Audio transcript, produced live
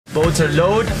Boats are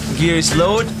low, gear is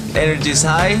low, energy is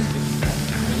high,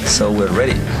 so we're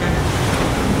ready.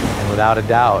 And without a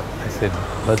doubt, I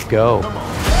said, let's go.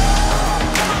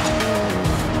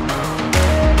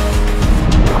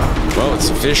 Well, it's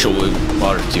official with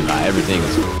water too high. Everything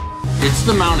is. It's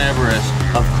the Mount Everest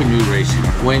of canoe racing.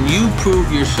 When you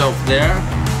prove yourself there,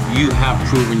 you have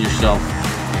proven yourself,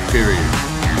 period.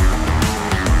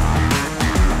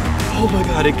 Oh my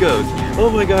God, it goes. Oh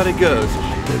my God, it goes.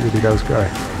 That was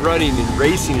great. Running and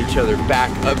racing each other back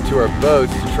up to our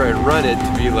boats to try and run it,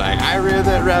 to be like, I ran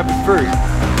that rapid first.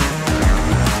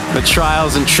 The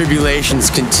trials and tribulations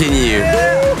continue.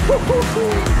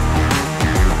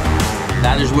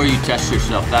 That is where you test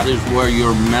yourself. That is where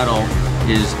your metal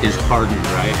is hardened,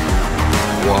 right?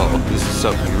 Whoa, this is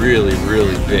something really,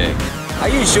 really big. Are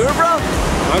you sure, bro?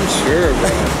 I'm sure,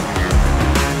 bro.